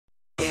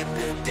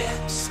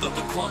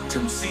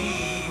quantum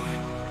seed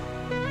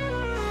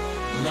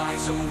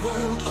lies a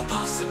world of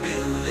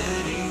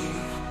possibility.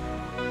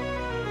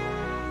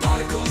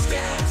 Particles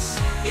dance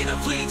in a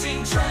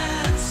fleeting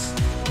trance,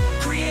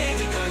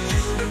 creating a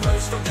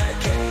universe from that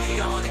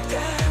chaotic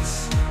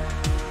dance.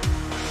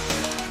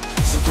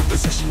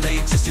 Superposition, they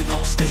exist in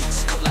all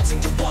states, collapsing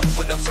to one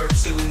when observed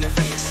still in their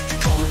face.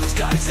 Calling the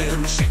skies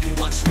and shaping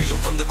what's real.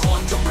 From the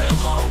quantum realm,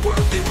 our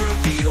world they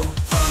reveal.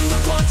 From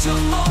the quantum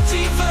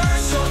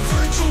multiverse, a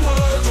virtual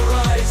world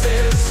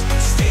arises,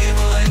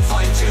 stable and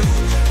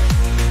fine-tuned,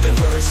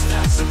 diverse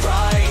that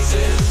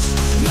surprises.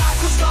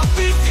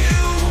 Microscopic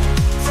view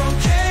from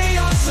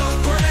chaos of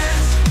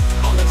grand.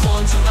 On the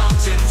quantum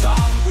mountain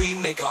top, we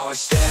make our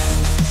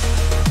stand.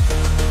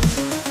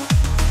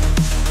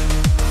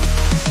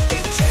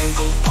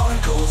 Entangled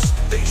particles,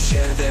 they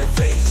share their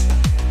fate.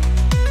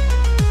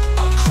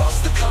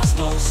 Across the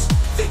cosmos,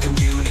 they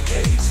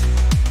communicate,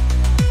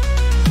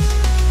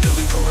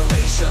 building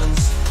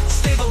correlations,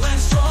 stable and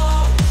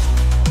strong,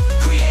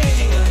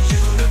 creating a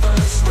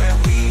universe where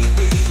we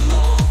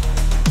belong.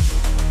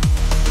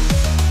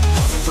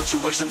 Puzzle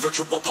fluctuation,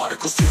 virtual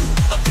particles too,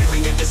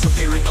 appearing and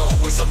disappearing,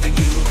 always something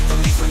new.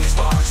 From these swinging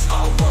sparks,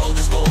 our world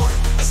is born,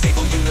 a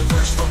stable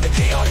universe from the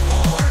chaotic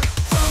war.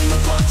 From the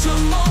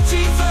quantum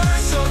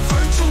multiverse, a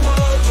virtual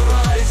world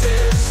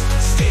arises,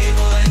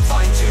 stable and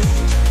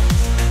fine-tuned,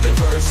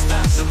 diverse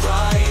that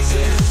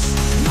surprises.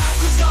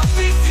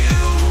 Microscopic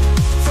view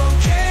from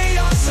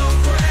chaos of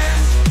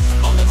grand.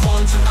 On the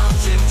quantum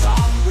mountain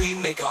top, we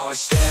make our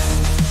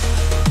stand.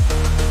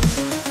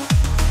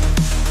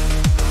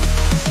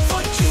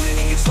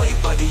 Fine-tuning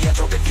enslaved by the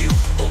anthropic view.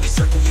 Only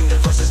certain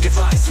universes give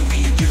rise to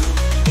me and you.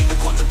 In the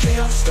quantum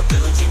chaos,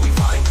 stability we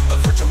find, a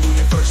virtual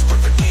universe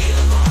perfectly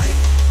aligned.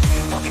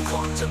 Walking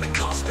quantum and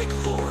cosmic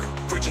lore,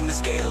 bridging the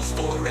scales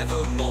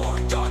forevermore.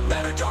 Dark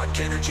matter, dark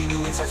energy,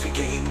 new insights we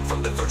gain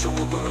from the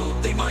virtual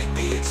world, they might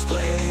be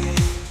explained.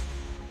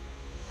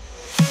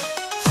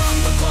 From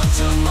the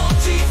quantum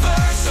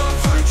multiverse, a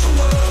virtual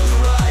world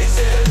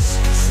arises,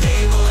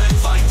 stable and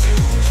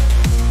fine-tuned,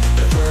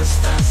 diverse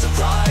that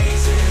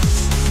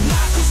surprises.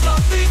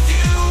 Microscopic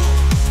view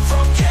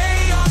from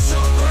chaos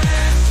of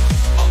grand.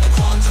 On the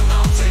quantum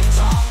mountain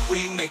top,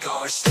 we make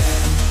our stand.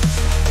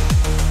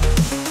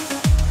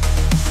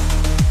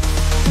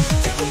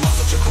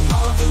 Technological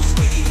marvels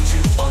waiting to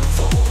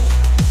unfold,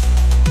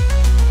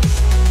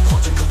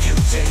 quantum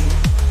computing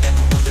and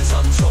wonders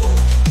untold.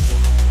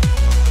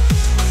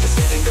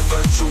 Understanding the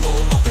virtual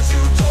opens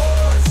new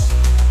doors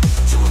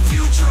to a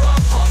future of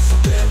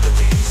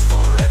possibilities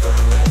forever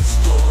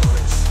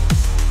explored.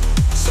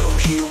 So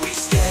here we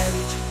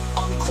stand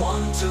on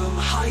quantum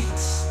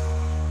heights,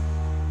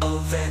 a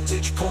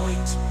vantage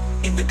point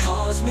in the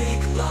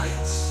cosmic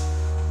lights.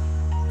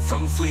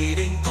 From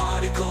fleeting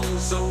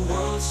particles, a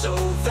world so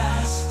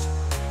vast.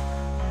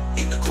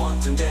 In the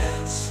quantum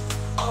dance,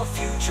 our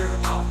future,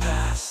 our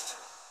past.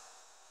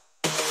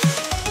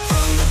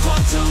 From the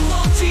quantum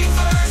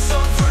multiverse,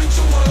 a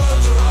virtual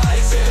world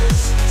arises,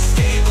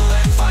 stable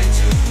and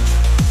fine-tuned,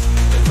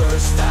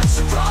 diverse that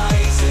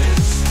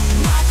surprises.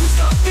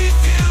 Microscopic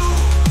view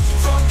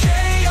from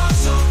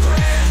chaos of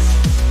grand.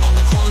 On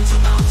the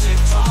quantum mountain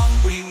top,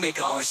 we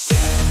make our stand.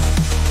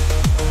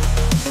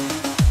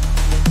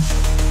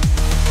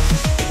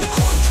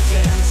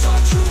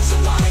 Truths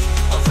align,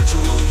 a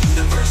virtual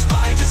universe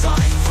by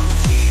design. From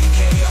fleeting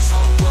chaos,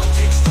 our world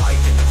takes flight.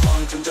 In the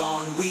quantum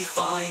dawn, we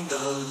find the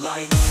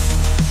light.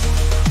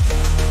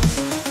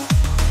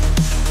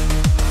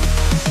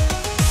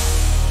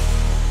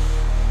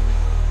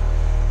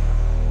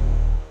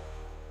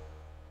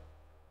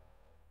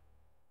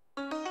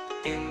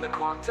 In the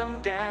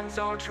quantum dance,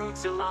 our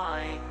truths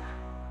align,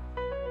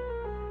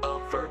 a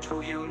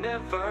virtual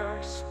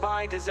universe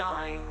by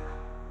design.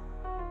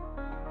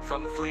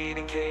 From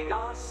fleeting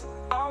chaos,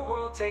 our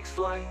world takes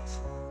flight.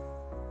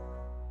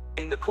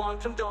 In the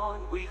quantum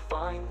dawn, we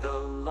find the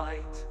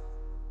light.